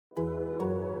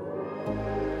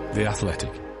The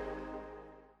Athletic.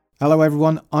 Hello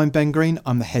everyone, I'm Ben Green.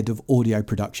 I'm the head of audio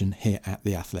production here at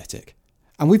The Athletic.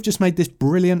 And we've just made this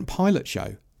brilliant pilot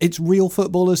show. It's real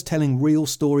footballers telling real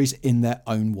stories in their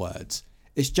own words.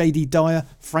 It's JD Dyer,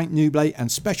 Frank Nublet and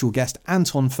special guest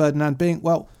Anton Ferdinand being,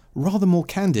 well, rather more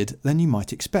candid than you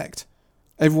might expect.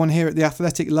 Everyone here at The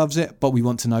Athletic loves it, but we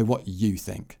want to know what you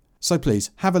think. So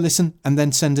please, have a listen and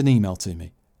then send an email to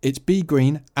me. It's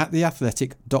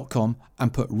bgreen@theathletic.com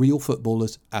and put real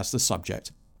footballers as the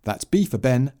subject. That's B for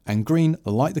Ben and green,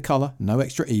 like the colour, no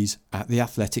extra E's, at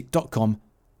theathletic.com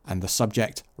and the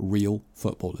subject, real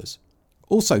footballers.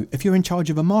 Also, if you're in charge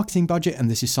of a marketing budget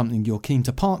and this is something you're keen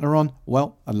to partner on,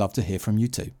 well, I'd love to hear from you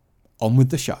too. On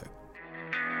with the show.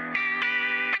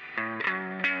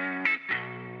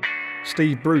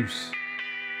 Steve Bruce.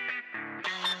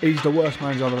 He's the worst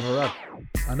manager I've ever had.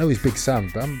 I know he's Big Sam,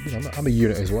 but I'm a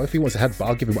unit as well. If he wants a headbutt,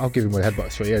 I'll give him a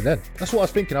headbutt straight here and then. That's what I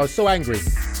was thinking. I was so angry.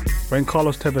 When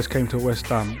Carlos Tevez came to West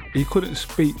Ham, he couldn't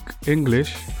speak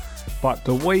English, but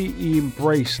the way he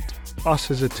embraced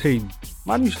us as a team,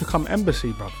 man used to come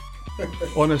Embassy, bruv.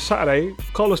 On a Saturday,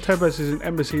 Carlos Tevez is in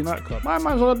Embassy nightclub. My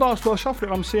man's on the dance floor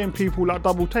shuffling. I'm seeing people like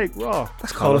double take. Raw.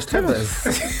 That's Carlos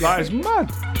Tevez. Like, it's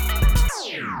mad.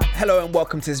 Hello and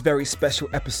welcome to this very special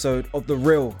episode of the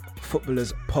Real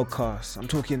Footballers Podcast. I'm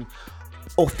talking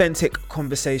authentic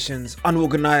conversations,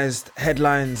 unorganised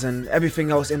headlines and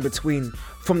everything else in between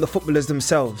from the footballers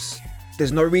themselves.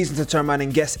 There's no reason to turn around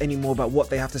and guess anymore about what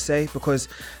they have to say because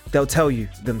they'll tell you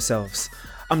themselves.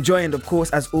 I'm joined, of course,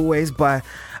 as always, by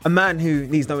a man who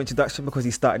needs no introduction because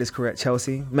he started his career at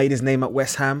Chelsea, made his name at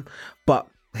West Ham, but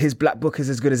his black book is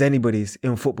as good as anybody's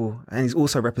in football, and he's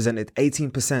also represented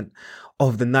 18%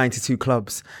 of the 92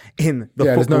 clubs in the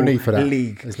there's Football no need for that.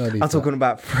 League. There's no need I'm for talking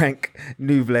about Frank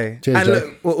Nublet. Cheers, and Jay.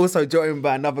 look, we're also joined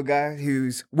by another guy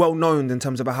who's well known in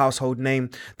terms of a household name,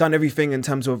 done everything in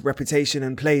terms of reputation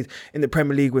and played in the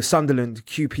Premier League with Sunderland,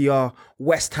 QPR,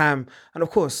 West Ham, and of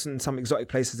course in some exotic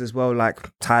places as well like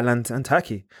Thailand and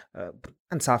Turkey.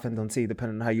 And Southend-on-Sea,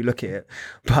 depending on how you look at it.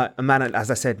 But a man, as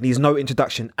I said, needs no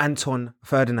introduction. Anton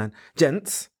Ferdinand.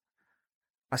 Gents,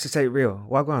 I should say it real.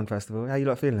 Wagwan, first of all. How you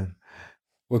lot feeling?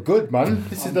 We're good, man.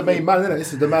 This is the main man, isn't it?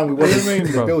 This is the man we wanted in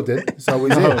the building. So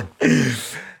he's here.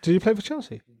 Did you play for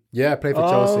Chelsea? Yeah, I played for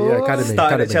Chelsea. Yeah, academy.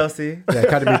 Started academy. at Chelsea. Yeah,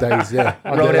 academy days. Yeah,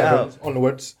 Rolled it out.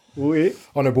 Onwards. Oui.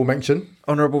 Honourable mention.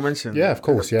 Honourable mention. Yeah, of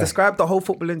course. Yeah. Describe the whole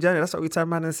footballing journey. That's what we turn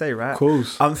around and say, right? Of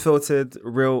course. Unfiltered,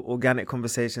 real, organic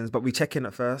conversations. But we check in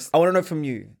at first. I want to know from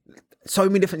you. So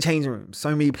many different changing rooms, so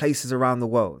many places around the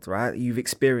world, right? You've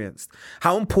experienced.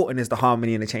 How important is the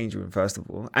harmony in the changing room, first of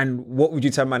all? And what would you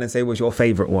turn around and say was your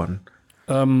favourite one?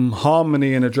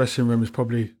 Harmony in a dressing room is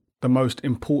probably the most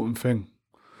important thing.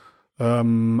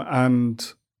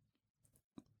 And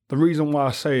the reason why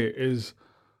I say it is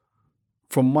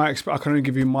from my experience, I can only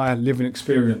give you my living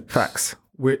experience. Facts.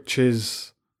 Which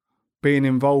is being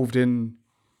involved in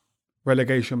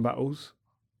relegation battles,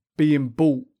 being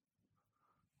bought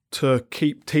to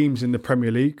keep teams in the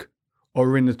Premier League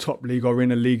or in the top league or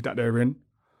in a league that they're in.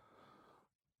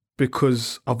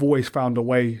 Because I've always found a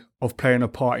way of playing a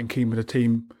part in keeping the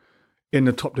team in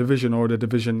the top division or the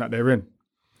division that they're in.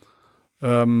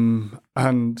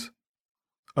 And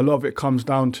a lot of it comes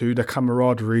down to the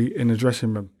camaraderie in the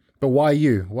dressing room. But why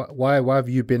you? Why have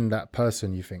you been that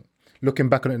person, you think? Looking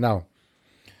back on it now,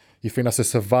 you think that's a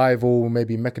survival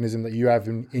maybe mechanism that you have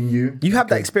in you? You have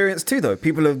that experience too, though.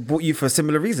 People have bought you for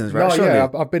similar reasons, right? No, Surely. yeah,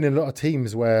 I've been in a lot of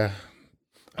teams where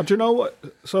Do you know what?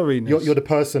 Sorry, Niz. you're the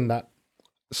person that...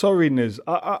 Sorry, Niz.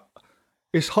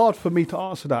 It's hard for me to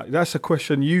answer that. That's a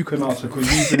question you can answer because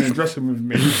you've been in the dressing room with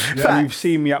me and you've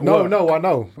seen me at work. No, I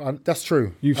know. That's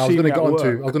true. You've I was seen going to me get at on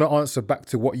to. work. I was going to answer back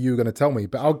to what you were going to tell me,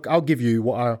 but I'll give you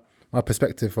my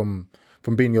perspective from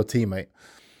being your teammate.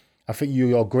 I think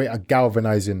you're great at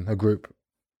galvanizing a group,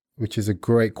 which is a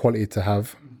great quality to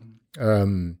have.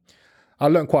 I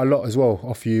learned quite a lot as well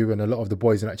off you and a lot of the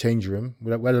boys in that changing room.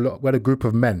 We had a group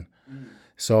of men,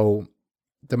 so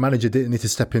the manager didn't need to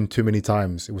step in too many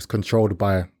times. It was controlled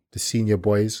by the senior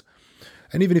boys.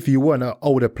 And even if you weren't an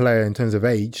older player in terms of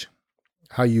age,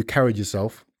 how you carried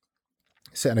yourself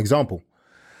set an example.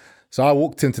 So I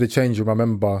walked into the change room. I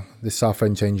remember the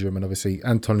Southend change room, and obviously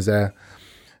Anton's there,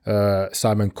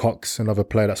 Simon Cox, another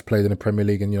player that's played in the Premier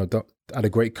League and had a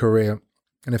great career,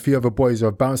 and a few other boys who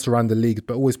have bounced around the league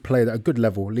but always played at a good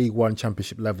level, League One,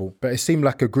 Championship level. But it seemed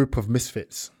like a group of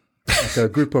misfits. Like a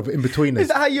group of in-betweeners. Is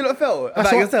that how you lot felt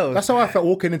about yourselves? That's how I felt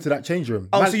walking into that change room.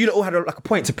 So you lot all had a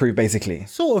point to prove, basically.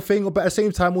 Sort of thing, but at the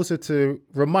same time also to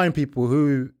remind people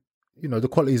who, the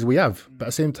qualities we have. But at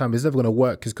the same time, it's never going to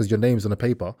work because your name's on a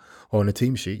paper or on a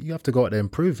team sheet. You have to go out there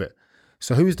and prove it.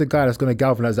 So who's the guy that's going to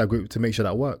galvanise that group to make sure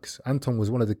that works? Anton was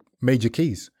one of the major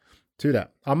keys to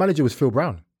that. Our manager was Phil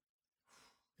Brown.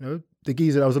 You know, the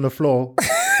geezer that was on the floor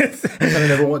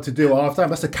telling everyone what to do at half time.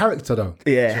 That's a character though.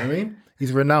 Yeah. Do you know what I mean?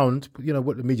 He's renowned, you know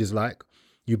what the media's like.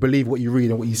 You believe what you read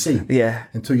and what you see. Yeah.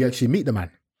 Until you actually meet the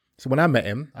man. So when I met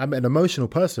him, I met an emotional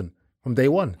person from day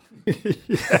one. He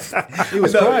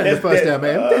was crying the first day I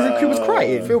met him. He was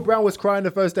crying. Phil Brown was crying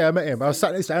the first day I met him. I was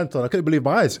sat next to Anton. I couldn't believe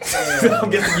my eyes. I'm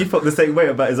guessing you felt the same way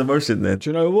about his emotion then. Do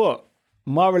you know what?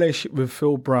 My relationship with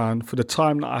Phil Brown, for the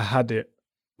time that I had it,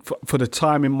 for the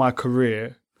time in my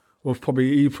career, was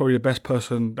probably the best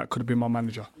person that could have been my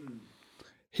manager.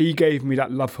 He gave me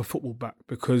that love for football back,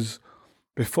 because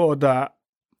before that,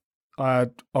 I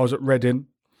was at Reading,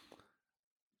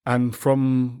 and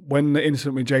from when the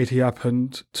incident with JT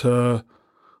happened to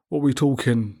what we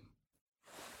talking,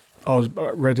 I was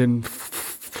at Reading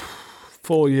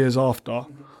 4 years after,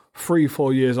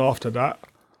 3-4 years after that.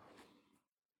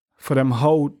 For that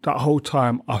whole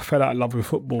time, I fell out of love with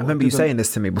football. I remember you saying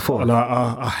this to me before. Like,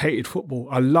 I hated football.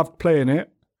 I loved playing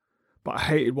it, but I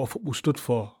hated what football stood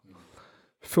for.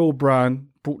 Phil Brown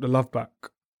brought the love back.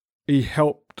 He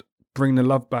helped bring the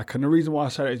love back. And the reason why I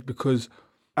say that is because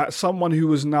as someone who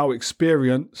was now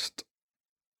experienced,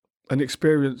 an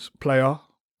experienced player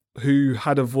who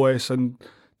had a voice and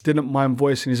didn't mind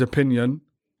voicing his opinion,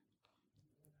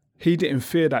 he didn't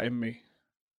fear that in me.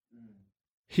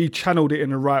 He channeled it in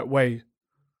the right way.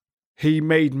 He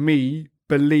made me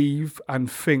believe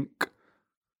and think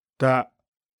that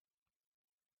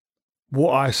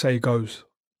what I say goes.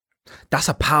 That's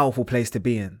a powerful place to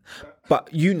be in.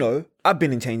 But you know, I've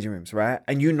been in changing rooms, right?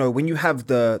 And you know, when you have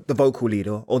the vocal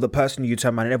leader or the person you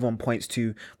turn around and everyone points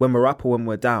to when we're up or when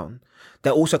we're down,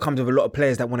 there also comes with a lot of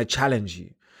players that want to challenge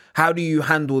you. How do you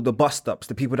handle the bust-ups,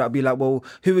 the people that will be like, well,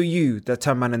 who are you that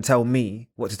turn around and tell me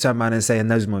what to turn around and say in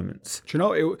those moments? Do you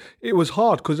know, it was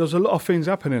hard because there was a lot of things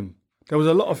happening. There was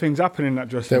a lot of things happening in that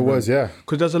dressing room. There was, yeah.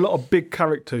 Because there's a lot of big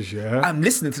characters, yeah. I'm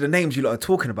listening to the names you lot are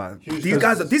talking about. These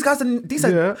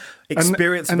are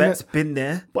experienced vets, been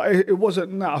there. But it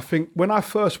wasn't that. I think when I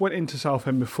first went into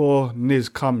Southend before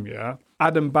Niz come, yeah,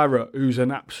 Adam Barrett, who's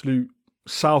an absolute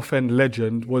Southend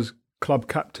legend, was club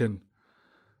captain.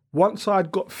 Once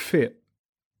I'd got fit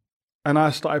and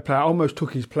I started playing, I almost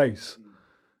took his place.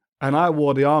 And I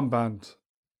wore the armband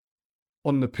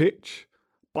on the pitch.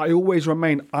 But I always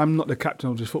remain, I'm not the captain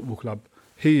of this football club.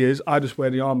 He is. I just wear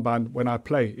the armband when I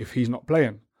play, if he's not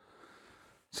playing.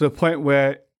 To the point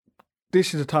where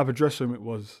this is the type of dressing room it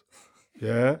was.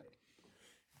 Yeah.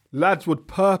 Lads would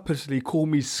purposely call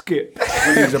me Skip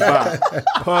when he's about.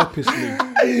 Purposely.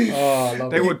 Oh, I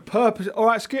love They it. would purposely, all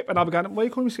right, Skip. And I'll be going, why are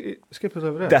you calling me Skipper's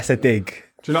over there? That's a dig.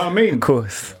 Do you know what I mean? Of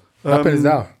course. Happens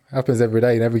now. Happens every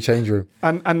day in every change room.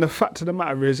 And the fact of the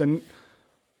matter is, and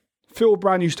Phil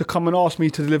Brown used to come and ask me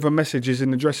to deliver messages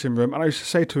in the dressing room, and I used to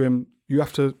say to him,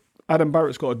 Adam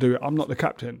Barrett's got to do it, I'm not the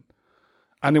captain.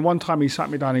 And then one time he sat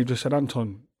me down and he just said,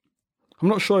 Anton, I'm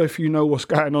not sure if you know what's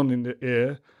going on in the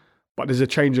ear, but there's a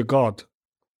change of guard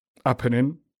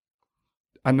happening,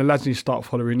 and the lads need to start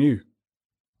following you.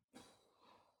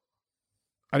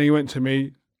 And he went to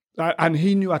me, and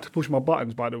he knew how to push my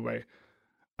buttons, by the way.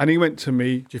 And he went to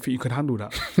me, do you think you can handle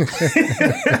that?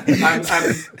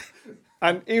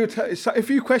 and he would tell, so if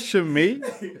you question me,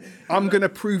 I'm going to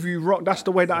prove you wrong. That's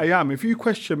the way that I am. If you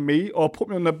question me or put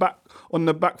me on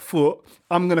the back foot,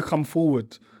 I'm going to come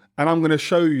forward and I'm going to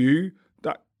show you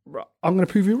that I'm going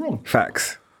to prove you wrong.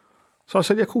 Facts. So I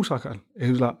said, yeah, of course I can. He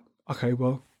was like, okay,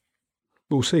 well,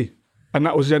 we'll see. And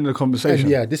that was the end of the conversation.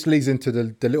 And yeah, this leads into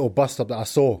the little bust up that I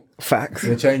saw. Facts.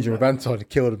 The change room with Anton. It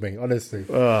killed me, honestly.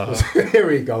 Here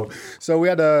we go. So we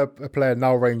had a player,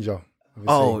 Now Ranger. Obviously.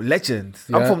 Oh, legend.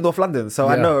 I'm Yeah. from North London, so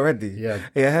I Yeah. know already. Yeah.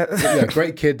 Yeah.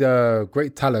 Great kid,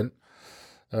 great talent,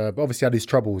 but obviously had his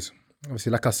troubles.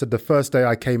 Obviously, like I said, the first day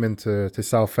I came into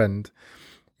Southend,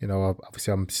 you know,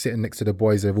 obviously I'm sitting next to the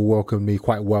boys. They've all welcomed me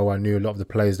quite well. I knew a lot of the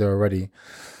players there already.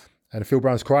 And Phil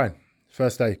Brown's crying.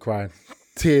 First day, crying.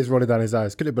 Tears rolling down his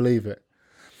eyes. Couldn't believe it.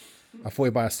 I thought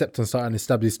he might have stepped on something and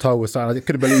stabbed his toe or something. I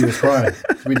couldn't believe he was crying.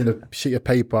 Reading a sheet of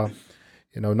paper.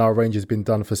 You know, Now Ranger's been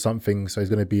done for something, so he's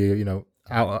going to be, you know,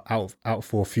 out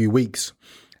for a few weeks.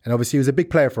 And obviously he was a big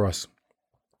player for us.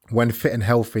 When fit and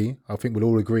healthy, I think we'll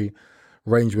all agree,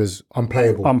 Range was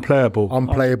unplayable.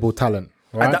 Unplayable talent.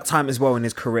 Right? At that time as well in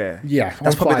his career. Yeah,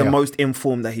 That's on probably fire. the most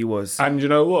informed that he was. And you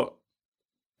know what?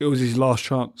 It was his last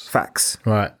chance. Facts.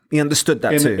 Right. He understood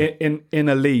that too. In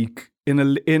a league, in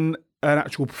an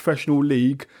actual professional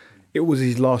league, it was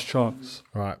his last chance.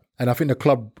 Right. And I think the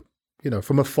club, you know,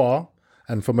 from afar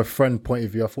and from a friend point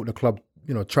of view, I thought the club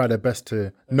try their best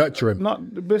to nurture him.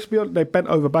 Let's be honest, they bent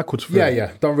over backwards for him.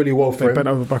 Yeah, done really well for They him. bent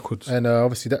over backwards. And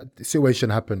obviously that situation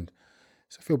happened.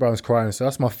 So Phil Brown's crying. So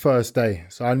that's my first day.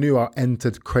 So I knew I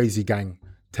entered crazy gang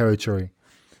territory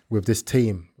with this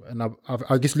team. And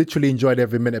I just literally enjoyed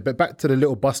every minute. But back to the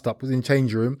little bust up, was in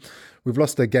change room. We've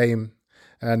lost the game.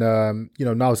 And,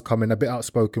 Niall's coming, a bit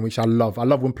outspoken, which I love. I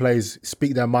love when players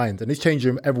speak their mind. And this change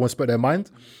room, everyone spoke their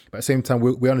mind. But at the same time,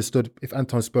 we understood if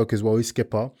Anton spoke as well, he's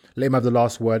skipper, let him have the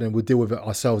last word and we'll deal with it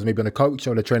ourselves, maybe on the coach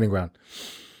or the training ground.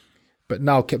 But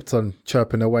Niall kept on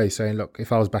chirping away, saying, look,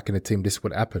 if I was back in the team, this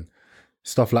would happen.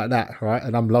 Stuff like that, right?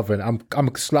 And I'm loving it.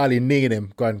 I'm slightly kneeing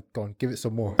him, going, go on, give it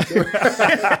some more.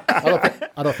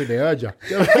 I don't think they heard you.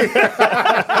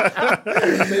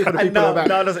 And now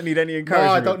doesn't need any encouragement.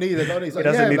 No, I don't need it. He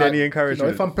doesn't need any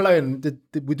encouragement. If I'm playing,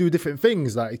 we do different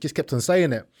things. Like, he just kept on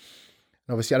saying it.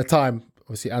 And obviously, at the time,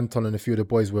 Anton and a few of the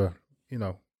boys were,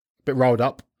 a bit riled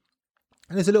up.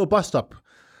 And there's a little bust up.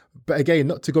 But again,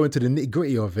 not to go into the nitty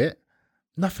gritty of it,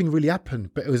 nothing really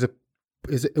happened. But it was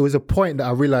a point that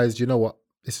I realised, you know what,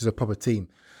 this is a proper team.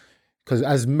 Because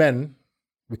as men,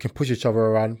 we can push each other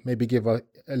around, maybe give a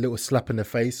little slap in the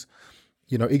face,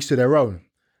 each to their own.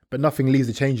 But nothing leaves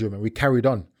the change room and we carried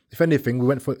on. If anything, we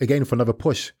went for another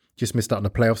push. Just missed out on the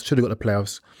playoffs, should have got the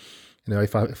playoffs.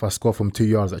 If I score from 2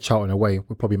 yards at Charlton away,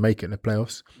 we'll probably make it in the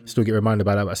playoffs. Still get reminded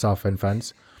about that by Southend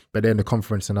fans. But they're in the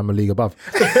conference and I'm a league above.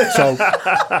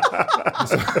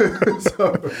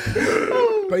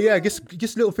 But yeah,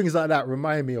 just little things like that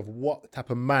remind me of what type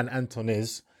of man Anton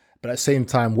is. But at the same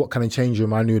time, what kind of change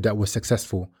room I knew that was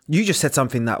successful. You just said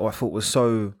something that I thought was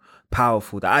so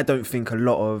powerful that I don't think a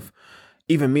lot of,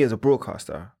 even me as a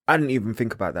broadcaster, I didn't even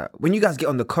think about that. When you guys get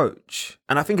on the coach,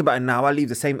 and I think about it now, I leave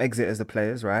the same exit as the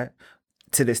players, right?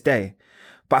 To this day.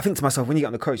 But I think to myself, when you get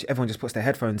on the coach, everyone just puts their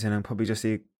headphones in and probably just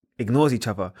ignores each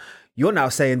other. You're now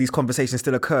saying these conversations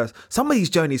still occur. Some of these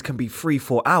journeys can be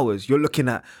 3-4 hours. You're looking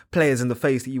at players in the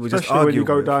face that you were just Especially arguing when you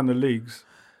go with. down the leagues.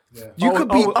 Yeah. You could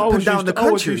be up and down the country.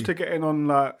 I was used to getting on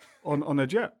a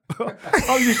jet. I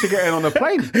was used to getting on a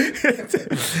plane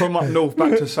from up north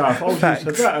back to south. I was used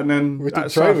to that, and then we did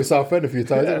train with Southend a few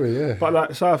times, didn't we? Yeah. But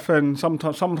like Southend,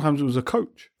 sometimes it was a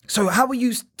coach. So how were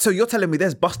you? So you're telling me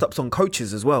there's bust ups on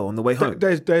coaches as well on the way home?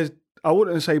 There's. I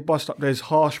wouldn't say bust up. There's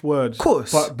harsh words, of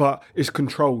course, but it's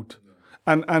controlled.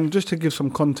 And just to give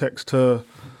some context to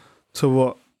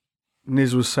what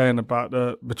Niz was saying about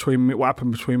what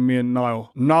happened between me and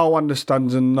Niall. Niall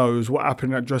understands and knows what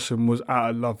happened in that dressing room was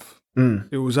out of love.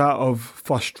 It was out of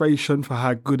frustration for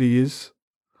how good he is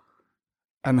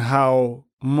and how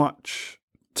much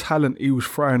talent he was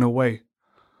throwing away.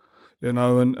 And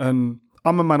I'm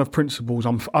a man of principles.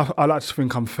 I like to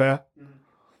think I'm fair.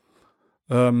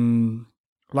 I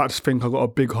like to think I've got a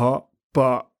big heart,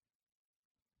 but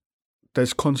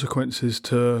there's consequences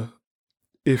to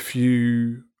if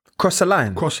you cross the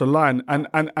line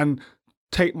and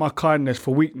take my kindness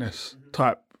for weakness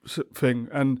type thing.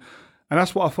 And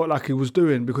that's what I felt like he was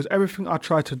doing, because everything I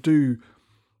tried to do,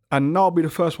 and Niall be the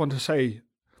first one to say,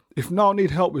 if Niall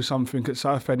need help with something at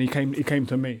Southend, he came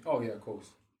to me. Oh yeah, of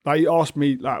course. Like he asked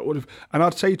me, like, what if, and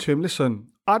I'd say to him, listen,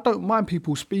 I don't mind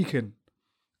people speaking.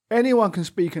 Anyone can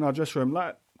speak in our dressing room.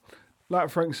 Like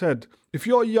Frank said, if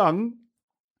you're young,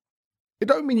 it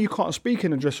don't mean you can't speak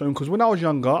in the dressing room, because when I was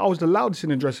younger, I was the loudest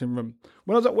in the dressing room.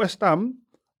 When I was at West Ham,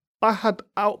 I had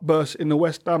outbursts in the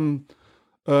West Ham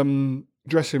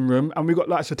dressing room, and we got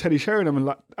like Teddy Sheringham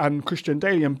and Christian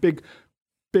Daly and big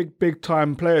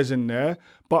time players in there.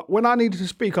 But when I needed to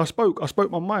speak, I spoke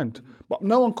my mind. But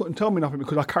no one couldn't tell me nothing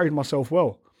because I carried myself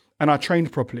well and I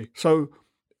trained properly. So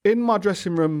in my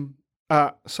dressing room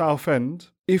at Southend,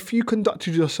 if you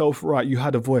conducted yourself right, you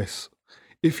had a voice.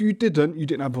 If you didn't, you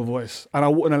didn't have a voice. And I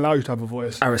wouldn't allow you to have a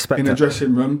voice. I respect in that. the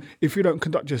dressing room. If you don't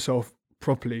conduct yourself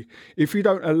properly, if you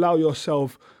don't allow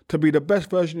yourself to be the best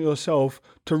version of yourself,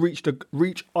 to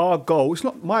reach our goal. It's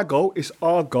not my goal, it's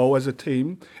our goal as a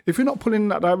team. If you're not pulling in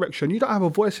that direction, you don't have a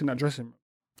voice in that dressing room.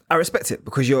 I respect it,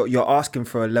 because you're asking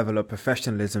for a level of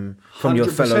professionalism from your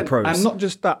fellow pros. And not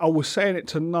just that, I was saying it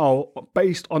to Niall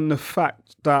based on the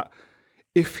fact that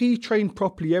if he trained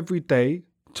properly every day,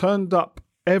 turned up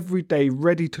every day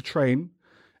ready to train,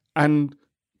 and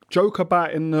joke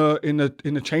about in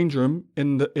the change room,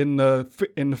 in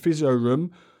the physio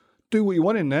room, do what you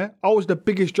want in there. I was the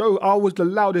biggest joke. I was the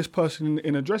loudest person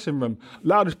in the dressing room,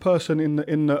 loudest person in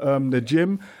the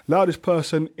gym, loudest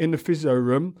person in the physio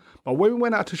room. But when we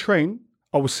went out to train,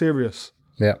 I was serious.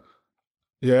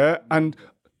 Yeah. And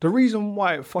the reason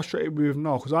why it frustrated me with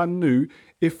Niall, because I knew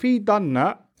if he'd done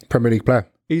that, Premier League player.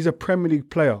 he's a Premier League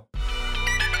player.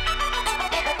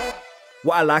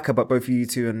 what I like about both of you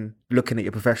two and looking at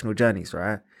your professional journeys,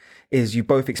 right, is you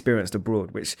both experienced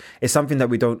abroad, which is something that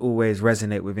we don't always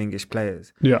resonate with English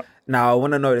players. Yeah. Now, I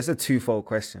want to know, it's a twofold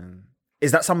question.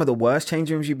 Is that some of the worst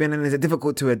changing rooms you've been in? Is it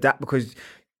difficult to adapt? Because,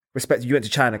 you went to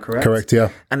China, correct? Correct, yeah.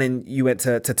 And then you went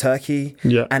to Turkey.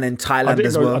 Yeah. And then Thailand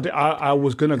as well. I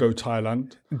was going to go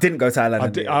Thailand. Didn't go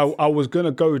Thailand. I was going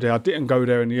to go there. I didn't go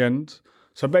there in the end.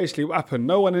 So basically what happened,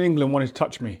 no one in England wanted to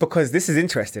touch me. Because this is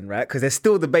interesting, right? Because there's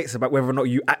still debates about whether or not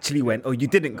you actually went or you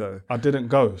didn't go. I didn't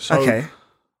go. So Okay.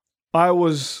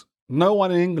 no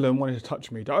one in England wanted to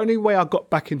touch me. The only way I got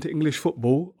back into English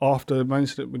football after my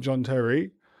incident with John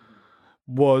Terry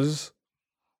was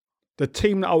the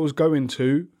team that I was going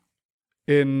to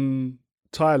in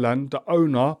Thailand, the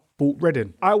owner bought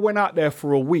Reading. I went out there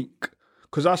for a week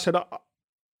because I said,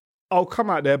 I'll come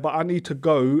out there, but I need to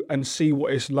go and see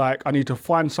what it's like. I need to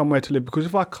find somewhere to live because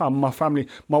if I come, my family,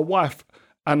 my wife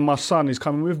and my son is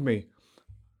coming with me.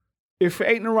 If it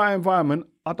ain't the right environment,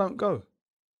 I don't go.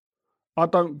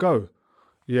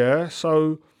 Yeah,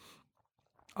 so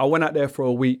I went out there for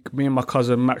a week. Me and my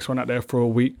cousin Max went out there for a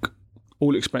week.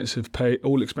 All expenses paid.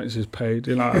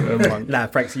 You know, everyone. Nah,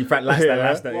 Frank likes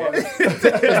that.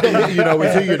 Yeah. You know,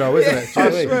 it's who you know, isn't it? Do you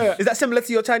know what I mean? swear. Is that similar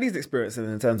to your Chinese experience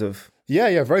in terms of?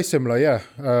 Yeah, very similar.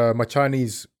 Yeah, my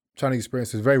Chinese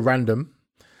experience is very random,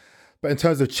 but in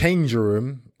terms of change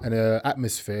room and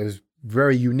atmosphere, it was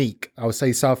very unique. I would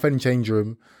say Southend change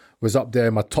room was up there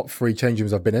in my top 3 change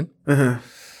rooms I've been in.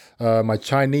 Uh-huh. My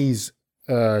Chinese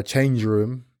change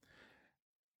room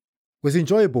was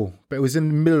enjoyable, but it was in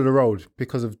the middle of the road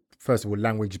because of, first of all,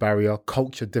 language barrier,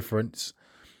 culture difference.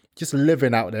 Just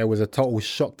living out there was a total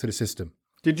shock to the system.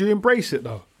 Did you embrace it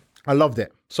though? I loved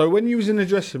it. So when you was in the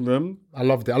dressing room, I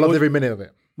loved it. I loved every minute of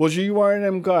it. was you one of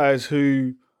them guys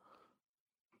who,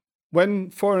 when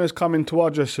foreigners come into our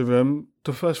dressing room,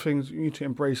 the first thing is you need to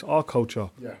embrace our culture?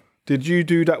 Yeah. Did you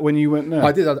do that when you went there?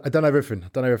 I did. I done everything.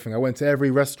 I went to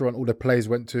every restaurant all the players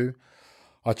went to.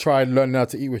 I tried learning how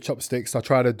to eat with chopsticks. I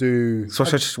tried to do So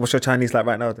what's your Chinese like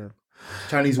right now then?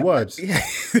 Chinese words.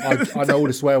 I know all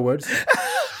the swear words.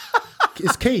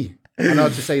 It's key. I know how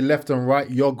to say left and right.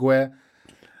 Yogwe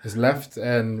is left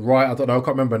and right. I don't know. I can't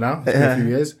remember now. It's been a few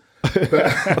years.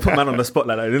 I put man on the spot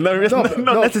like that.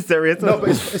 Not necessary at all. No, but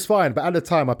it's fine. But at the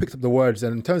time, I picked up the words.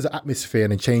 And in terms of atmosphere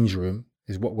and the change room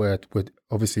is what we're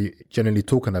obviously generally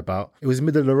talking about. It was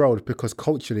middle of the road because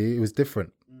culturally it was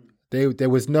different. There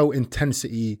was no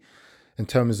intensity in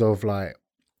terms of like,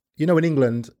 you know, in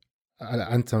England,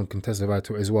 Anton can testify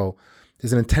to it as well.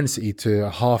 There's an intensity to a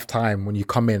half time when you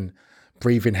come in,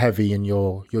 breathing heavy, and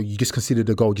you just consider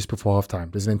the goal just before half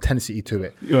time. There's an intensity to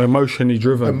it. You're emotionally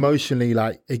driven. Emotionally,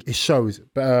 like it shows.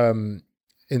 But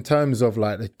in terms of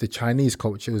like the Chinese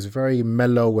culture, it was very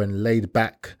mellow and laid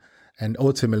back. And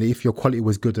ultimately, if your quality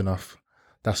was good enough,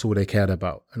 that's all they cared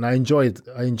about. And I enjoyed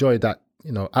that.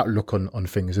 You know, outlook on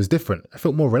things was different. I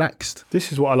felt more relaxed.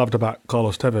 This is what I loved about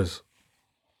Carlos Tevez.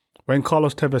 When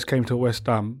Carlos Tevez came to West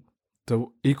Ham,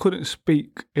 he couldn't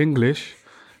speak English,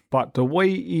 but the way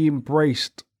he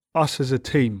embraced us as a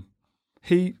team,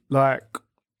 he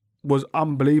was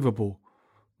unbelievable.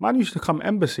 Man used to come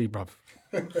Embassy, bruv.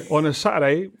 On a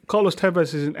Saturday, Carlos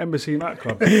Tevez is in Embassy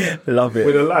nightclub Love it.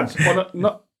 with the lads.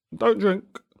 Don't drink.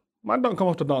 Man, don't come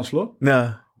off the dance floor.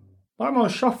 No. My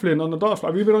man's shuffling on the dance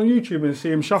floor. Have you been on YouTube and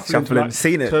see him shuffling?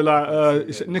 Seen it. To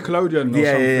is it Nickelodeon or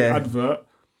Yeah, something yeah. advert?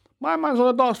 My man's on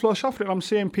the dance floor shuffling. I'm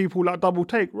seeing people like double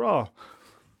take. Raw.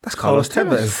 That's Carlos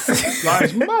Tevez. Like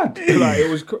it's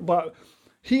mad. But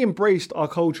he embraced our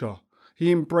culture.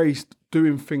 He embraced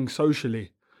doing things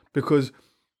socially because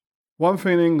one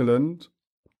thing in England,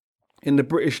 in the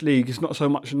British League, it's not so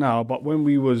much now. But when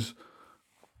we was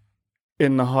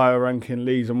in the higher ranking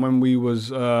leagues and when we was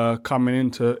coming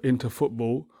into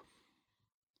football,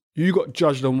 you got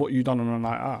judged on what you done on a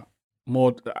night out.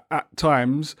 More at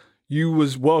times, you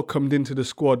was welcomed into the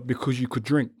squad because you could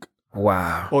drink.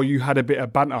 Wow. Or you had a bit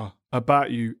of banter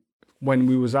about you when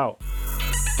we was out.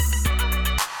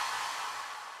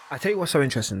 I tell you what's so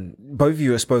interesting. Both of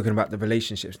you have spoken about the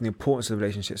relationships and the importance of the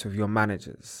relationships with your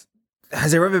managers.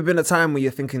 Has there ever been a time where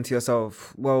you're thinking to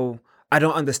yourself, well, I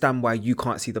don't understand why you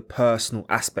can't see the personal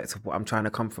aspects of what I'm trying to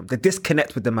come from. The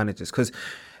disconnect with the managers, because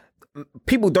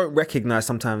people don't recognize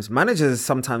sometimes. Managers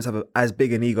sometimes have as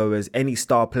big an ego as any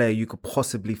star player you could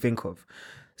possibly think of.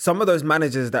 Some of those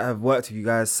managers that have worked with you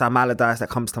guys, Sam Allardyce that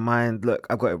comes to mind. Look,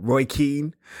 I've got Roy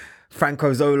Keane,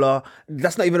 Franco Zola.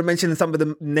 That's not even to mention some of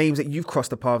the names that you've crossed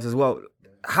the paths as well.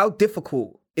 How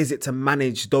difficult is it to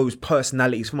manage those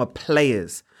personalities from a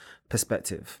player's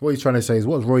perspective? What he's trying to say is,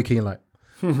 what's Roy Keane like?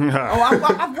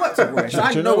 I've worked with Roy, so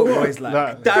I know what Roy's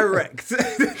like. Direct.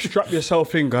 Strap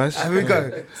yourself in, guys. Here we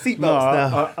go. Seatbelts No,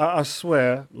 now. I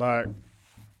swear, like,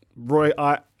 Roy,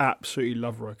 I absolutely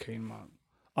love Roy Keane, man.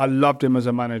 I loved him as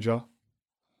a manager.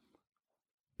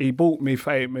 He bought me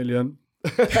for 8 million.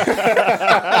 Did you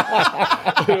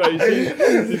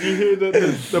hear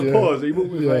the pause? He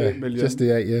bought me for 8 million. Just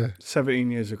the 8, yeah.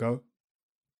 17 years ago.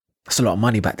 That's a lot of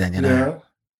money back then, you know. Yeah.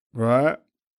 Right.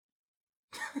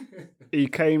 He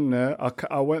came there.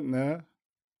 I went there.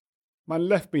 Man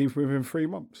left me within 3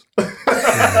 months.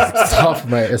 It's tough,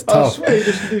 mate. It's I tough. swear,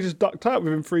 he just ducked out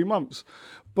within 3 months.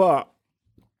 But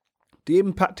the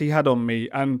impact he had on me,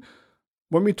 and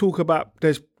when we talk about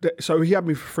so he had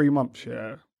me for 3 months,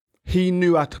 yeah. He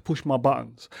knew how to push my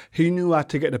buttons. He knew how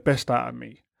to get the best out of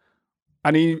me.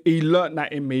 And he learnt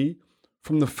that in me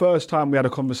from the first time we had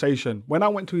a conversation. When I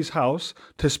went to his house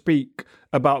to speak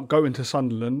about going to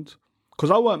Sunderland, because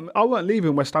I weren't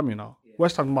leaving West Ham, you know.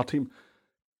 West Ham's my team.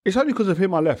 It's only because of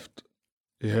him I left.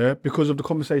 Yeah, because of the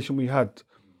conversation we had.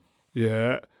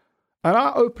 Yeah. And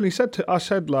I openly said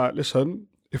like, listen,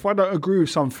 if I don't agree with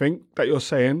something that you're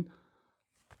saying,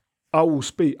 I will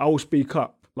speak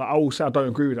up. Like, I will say I don't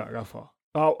agree with that, Gaffer.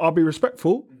 I'll be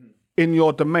respectful in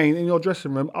your domain, in your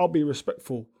dressing room. I'll be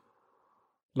respectful.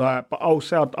 Like, but I'll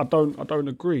say I don't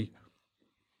agree.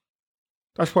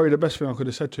 That's probably the best thing I could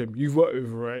have said to him. You've worked with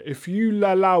Roy. If you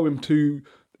allow him to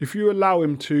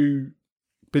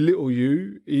belittle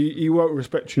you, he won't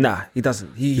respect you. Nah, he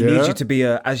doesn't. He needs you to be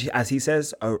as he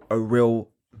says, a real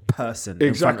person.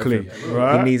 Exactly. In front of him.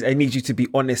 Right. He needs you to be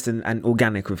honest and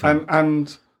organic with him.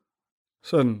 And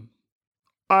son,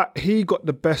 he got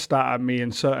the best out of me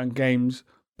in certain games,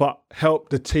 but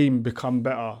helped the team become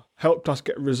better. Helped us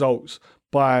get results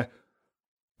by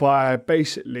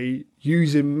basically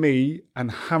using me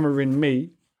and hammering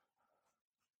me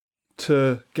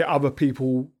to get other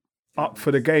people up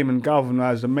for the game and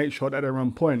galvanise and make sure that they're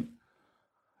on point.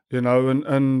 You know,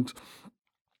 and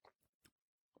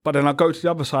but then I go to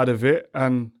the other side of it,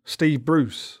 and Steve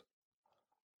Bruce,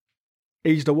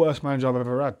 he's the worst manager I've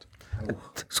ever had.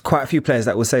 There's quite a few players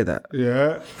that will say that.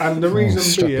 Yeah, and the reason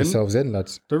Strap being, yourselves in,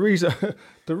 lads. the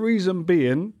reason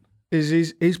being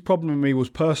is his problem with me was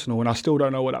personal, and I still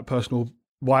don't know what that personal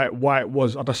why it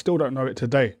was. I still don't know it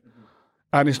today,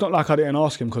 and it's not like I didn't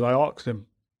ask him, because I asked him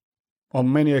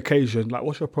on many occasions, like,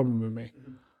 what's your problem with me?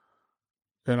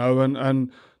 You know,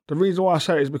 and the reason why I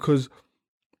say it is because,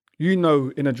 you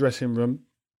know, in a dressing room,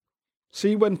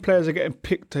 see when players are getting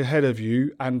picked ahead of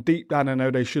you and deep down I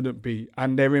know they shouldn't be,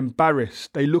 and they're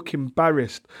embarrassed. They look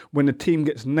embarrassed when the team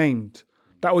gets named.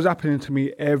 That was happening to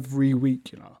me every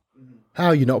week, you know. How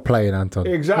are you not playing, Anton?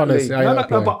 Exactly. Honestly, how are you not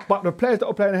playing? But the players that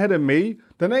are playing ahead of me,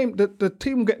 the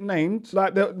team get named,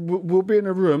 like we'll be in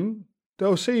a room,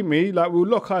 they'll see me, like we'll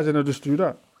lock eyes and they'll just do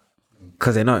that.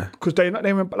 Because they know. Because they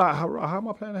remember, like, how am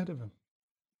I playing ahead of him?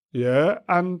 Yeah,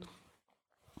 and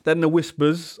then the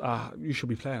whispers, you should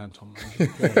be playing, Anton.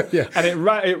 Yeah. And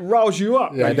it riles you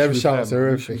up. Yeah, man. them You should be shouts playing, are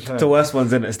man. You should be horrific. playing. The worst ones,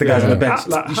 isn't it? It's the guys on the bench.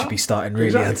 Like, you should be starting, really,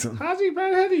 Exactly. Anton. How's he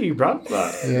playing ahead of you, bruv?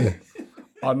 Like, Yeah.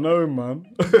 I know, man.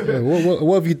 Yeah,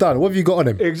 what have you done? What have you got on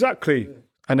him? Exactly.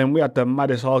 And then we had the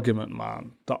maddest argument,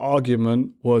 man. The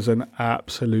argument was an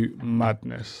absolute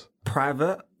madness.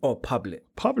 Private or public?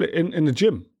 Public, in the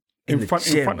gym. In front.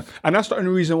 And that's the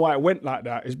only reason why it went like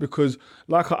that, is because,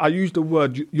 like, I use the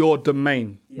word your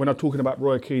domain when I'm talking about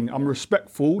Roy Keane. I'm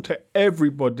respectful to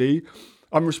everybody.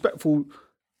 I'm respectful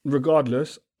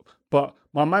regardless. But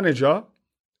my manager,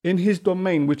 in his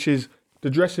domain, which is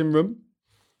the dressing room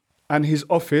and his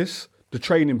office, the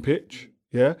training pitch,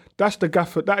 yeah,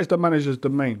 that is the manager's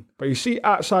domain. But you see,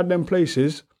 outside them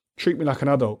places, treat me like an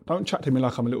adult. Don't chat to me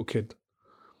like I'm a little kid.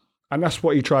 And that's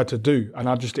what he tried to do, and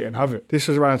I just didn't have it. This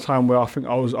was around a time where I think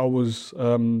I was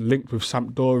linked with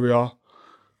Sampdoria.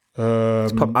 I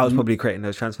was probably creating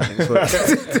those transfer links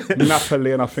for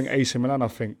Napoli, and I think AC Milan,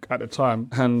 at the time.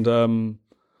 And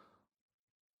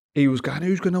he was going,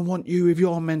 who's going to want you with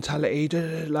your mentality?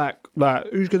 Like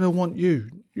who's going to want you?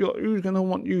 Who's going to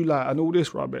want you? Like, and all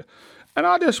this rubbish. And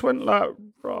I just went like,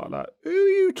 bro, like, who are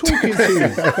you talking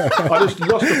to? I just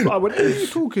lost I went, who are you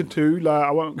talking to? Like,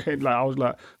 I won't get, like, I was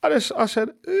like, I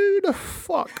said, who the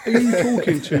fuck are you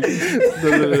talking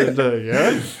to?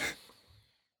 Yeah?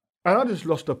 And I just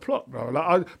lost the plot, bro.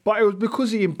 Like, but it was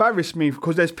because he embarrassed me,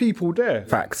 because there's people there.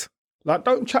 Fact. Like,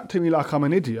 don't chat to me like I'm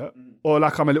an idiot or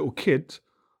like I'm a little kid.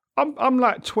 I'm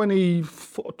like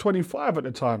 24, 25 at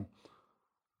the time.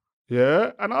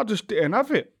 Yeah? And I just didn't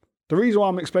have it. The reason why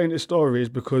I'm explaining this story is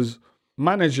because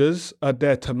managers are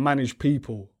there to manage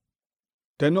people.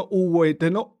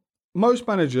 Most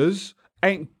managers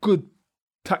ain't good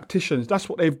tacticians. That's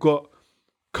what they've got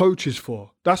coaches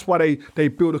for. That's why they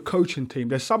build a coaching team.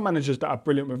 There's some managers that are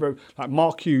brilliant with like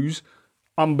Mark Hughes,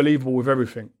 unbelievable with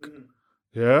everything.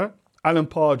 Yeah? Alan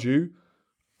Pardew,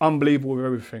 unbelievable with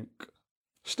everything.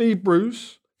 Steve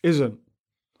Bruce isn't.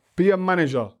 Be a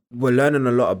manager. We're learning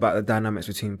a lot about the dynamics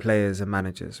between players and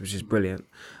managers, which is brilliant.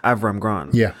 Avram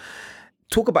Grant. Yeah.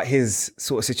 Talk about his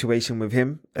sort of situation with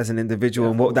him as an individual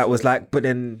and what that was like. But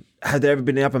then, have there ever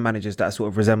been any other managers that sort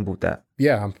of resembled that?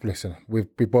 Yeah, listen, we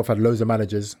both had loads of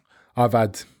managers. I've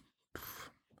had, I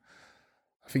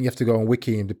think you have to go on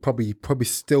Wiki and probably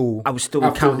still. I was still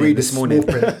counting this morning.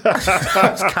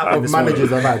 Of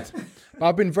managers I've had. But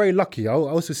I've been very lucky. I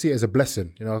also see it as a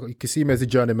blessing. You know, you can see me as a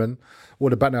journeyman. All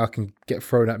the banter I can get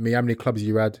thrown at me. How many clubs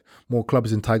you had? More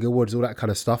clubs than Tiger Woods, all that kind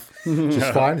of stuff. Which is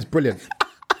fine. It's brilliant.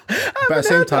 But at the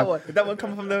same time, that one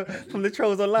come from the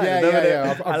trolls online.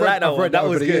 Yeah. I've read that That over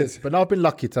was the good. years. But now I've been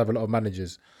lucky to have a lot of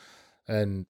managers.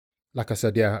 And like I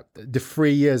said, the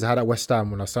 3 years I had at West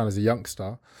Ham when I signed as a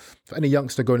youngster, for any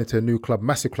youngster going into a new club,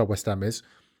 massive club West Ham is,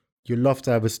 you love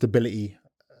to have a stability,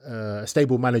 a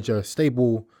stable manager,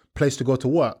 stable place to go to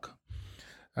work.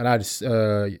 And I had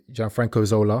Gianfranco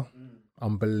Zola,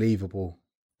 unbelievable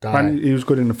guy. And he was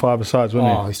good in the five-a-sides,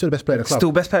 wasn't He's still the best player in the club.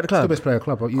 Still best player of the club. Still best player in the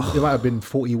club. He might have been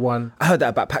 41. I heard that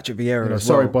about Patrick Vieira as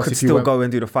sorry, well. boss, Could if you still went- go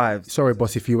and do the fives. Sorry,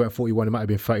 boss, if you went 41, it might have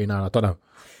been 39. I don't know.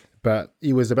 But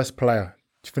he was the best player.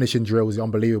 Finishing drills,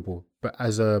 unbelievable. But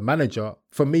as a manager,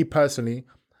 for me personally,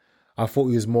 I thought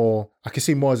he was more, I could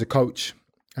see more as a coach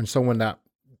and someone that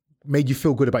made you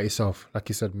feel good about yourself. Like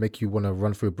you said, make you want to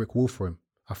run through a brick wall for him.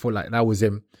 I felt like that was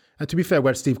him. And to be fair, we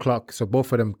had Steve Clark, so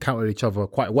both of them counted each other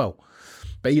quite well.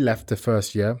 But he left the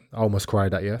first year. I almost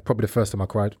cried that year. Probably the first time I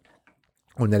cried.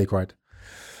 Or nearly cried.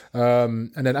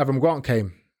 And then Avram Grant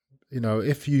came. You know,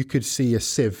 if you could see a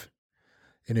sieve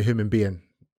in a human being,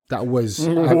 that was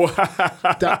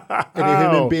that in a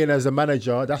human being as a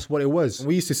manager. That's what it was. And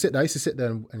we used to sit there. I used to sit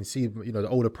there and see, you know, the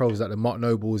older pros like the Mark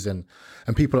Nobles and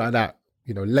people like that.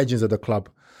 You know, legends of the club.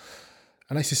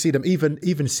 And I used to see them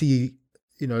even see,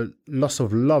 you know, loss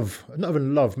of love, not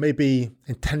even love, maybe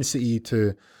intensity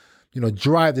to, you know,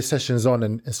 drive the sessions on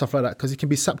and stuff like that, because it can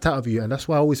be sapped out of you. And that's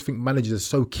why I always think managers are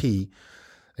so key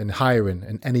in hiring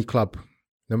in any club.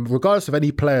 And regardless of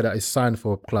any player that is signed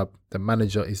for a club, the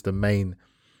manager is the main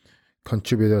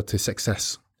contributor to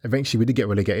success. Eventually, we did get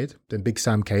relegated. Then Big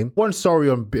Sam came. One story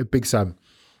on Big Sam.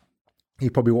 He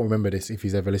probably won't remember this if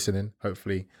he's ever listening.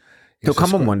 Hopefully, He'll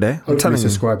come on one day. I'm Hopefully telling you.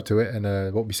 subscribe to it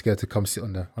and won't be scared to come sit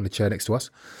on the chair next to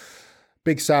us.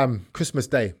 Big Sam, Christmas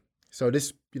Day. So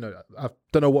this, you know, I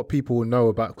don't know what people know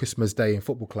about Christmas Day in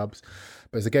football clubs,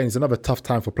 but it's another tough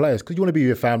time for players because you want to be with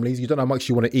your families. You don't know how much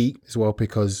you want to eat as well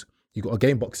because you got a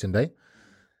game Boxing Day.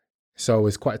 So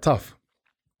it's quite tough.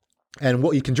 And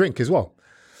what you can drink as well.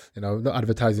 You know, not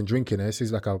advertising drinking. This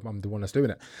is like I'm the one that's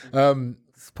doing it.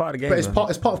 It's part of the game. But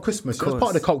it's part of Christmas. It's part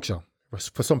of the culture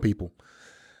for some people.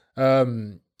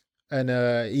 And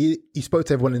he spoke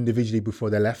to everyone individually before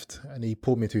they left, and he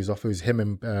pulled me to his office. It was him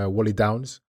and Wally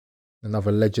Downs,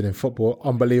 another legend in football.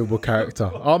 Unbelievable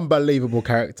character.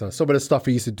 Some of the stuff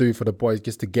he used to do for the boys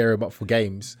just to gear him up for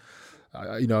games.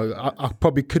 You know, I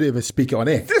probably couldn't even speak it on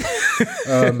air.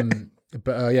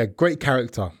 But yeah, great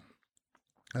character.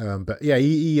 But yeah,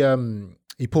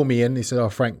 he pulled me in. He said, "Oh,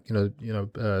 Frank,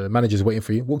 the manager's waiting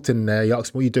for you." Walked in there. He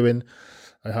asked me, "What are you doing?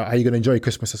 How are you going to enjoy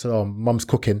Christmas?" I said, "Oh, Mum's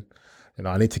cooking. You know,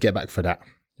 I need to get back for that.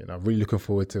 You know, I'm really looking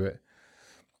forward to it."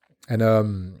 And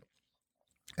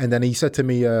then he said to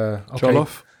me, "Okay,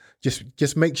 Jollof?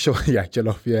 just make sure, yeah,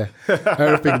 jollof, yeah,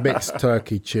 everything mixed: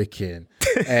 turkey, chicken,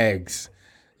 eggs,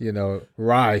 you know,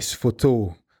 rice,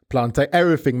 futu, plantain,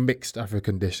 everything mixed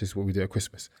African dish is what we do at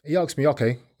Christmas." He asked me,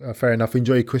 "Okay, fair enough.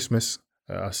 Enjoy your Christmas.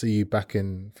 I'll see you back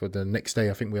in for the next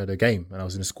day." I think we had a game, and I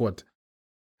was in the squad.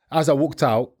 As I walked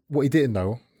out, what he didn't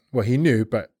know, well, he knew,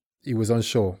 but he was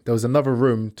unsure. There was another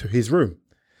room to his room.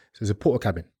 So there's a porter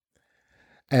cabin.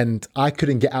 And I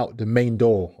couldn't get out the main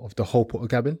door of the whole porter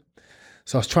cabin.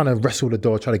 So I was trying to wrestle the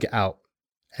door, trying to get out.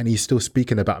 And he's still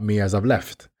speaking about me as I've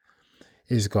left.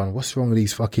 He's gone, "What's wrong with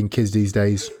these fucking kids these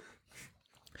days?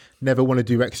 Never want to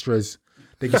do extras.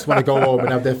 They just want to go home and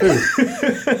have their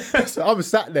food." So I'm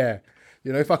sat there.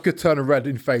 You know, if I could turn red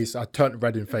in face, I turned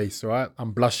red in face, right?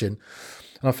 I'm blushing.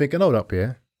 And I'm thinking, hold up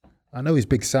here. I know he's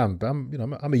Big Sam, but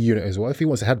I'm a unit as well. If he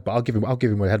wants a headbutt, I'll give him a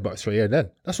headbutt straight here and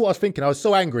then. That's what I was thinking. I was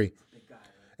so angry.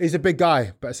 He's a big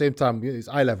guy, but at the same time, he's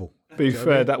eye level. Be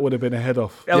fair, that would have been a head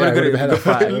off. That would have been a head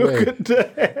fight. Look at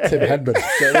that. Tim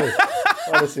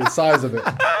Hedman. Honestly, the size of it.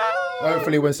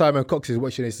 Hopefully, when Simon Cox is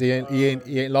watching this, he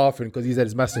ain't laughing because his head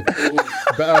is massive.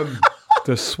 But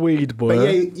The Swede boy. But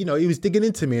yeah, you know, he was digging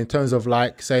into me in terms of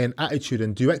like saying attitude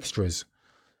and do extras.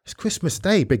 It's Christmas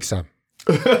Day, Big Sam.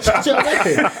 Do you know what I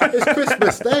mean? It's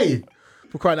Christmas Day.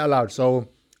 For crying out loud. So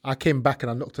I came back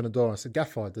and I knocked on the door and I said,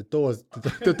 Gaffer, the door's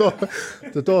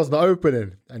not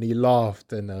opening. And he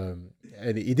laughed and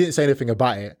he didn't say anything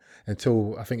about it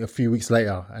until I think a few weeks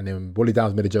later. And then Wally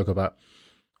Downs made a joke about,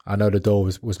 I know the door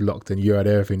was locked and you had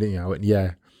everything, didn't you? I went,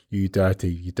 yeah, you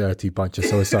dirty bunch of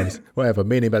so-and-sons, whatever.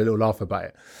 Me and him had a little laugh about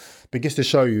it. But just to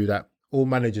show you that all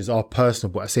managers are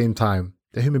personal, but at the same time,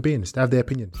 they're human beings. They have their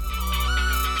opinions.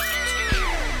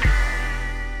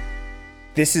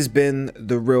 This has been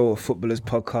the Real Footballers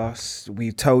Podcast.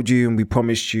 We told you and we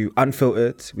promised you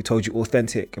unfiltered. We told you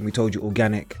authentic and we told you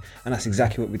organic. And that's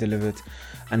exactly what we delivered.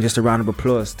 And just a round of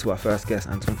applause to our first guest,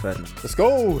 Anton Ferdinand. Let's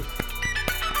go.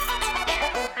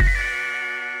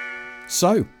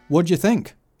 So, what do you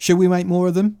think? Should we make more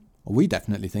of them? Well, we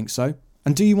definitely think so.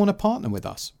 And do you want to partner with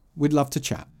us? We'd love to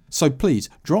chat. So please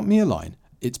drop me a line.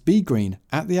 It's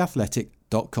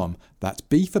bgreen@theathletic.com. That's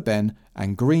B for Ben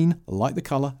and green, like the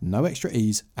colour, no extra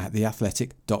E's,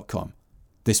 @theathletic.com.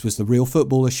 This was the Real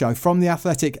Footballers Show from The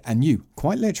Athletic, and you,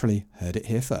 quite literally, heard it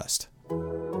here first.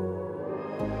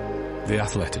 The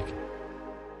Athletic.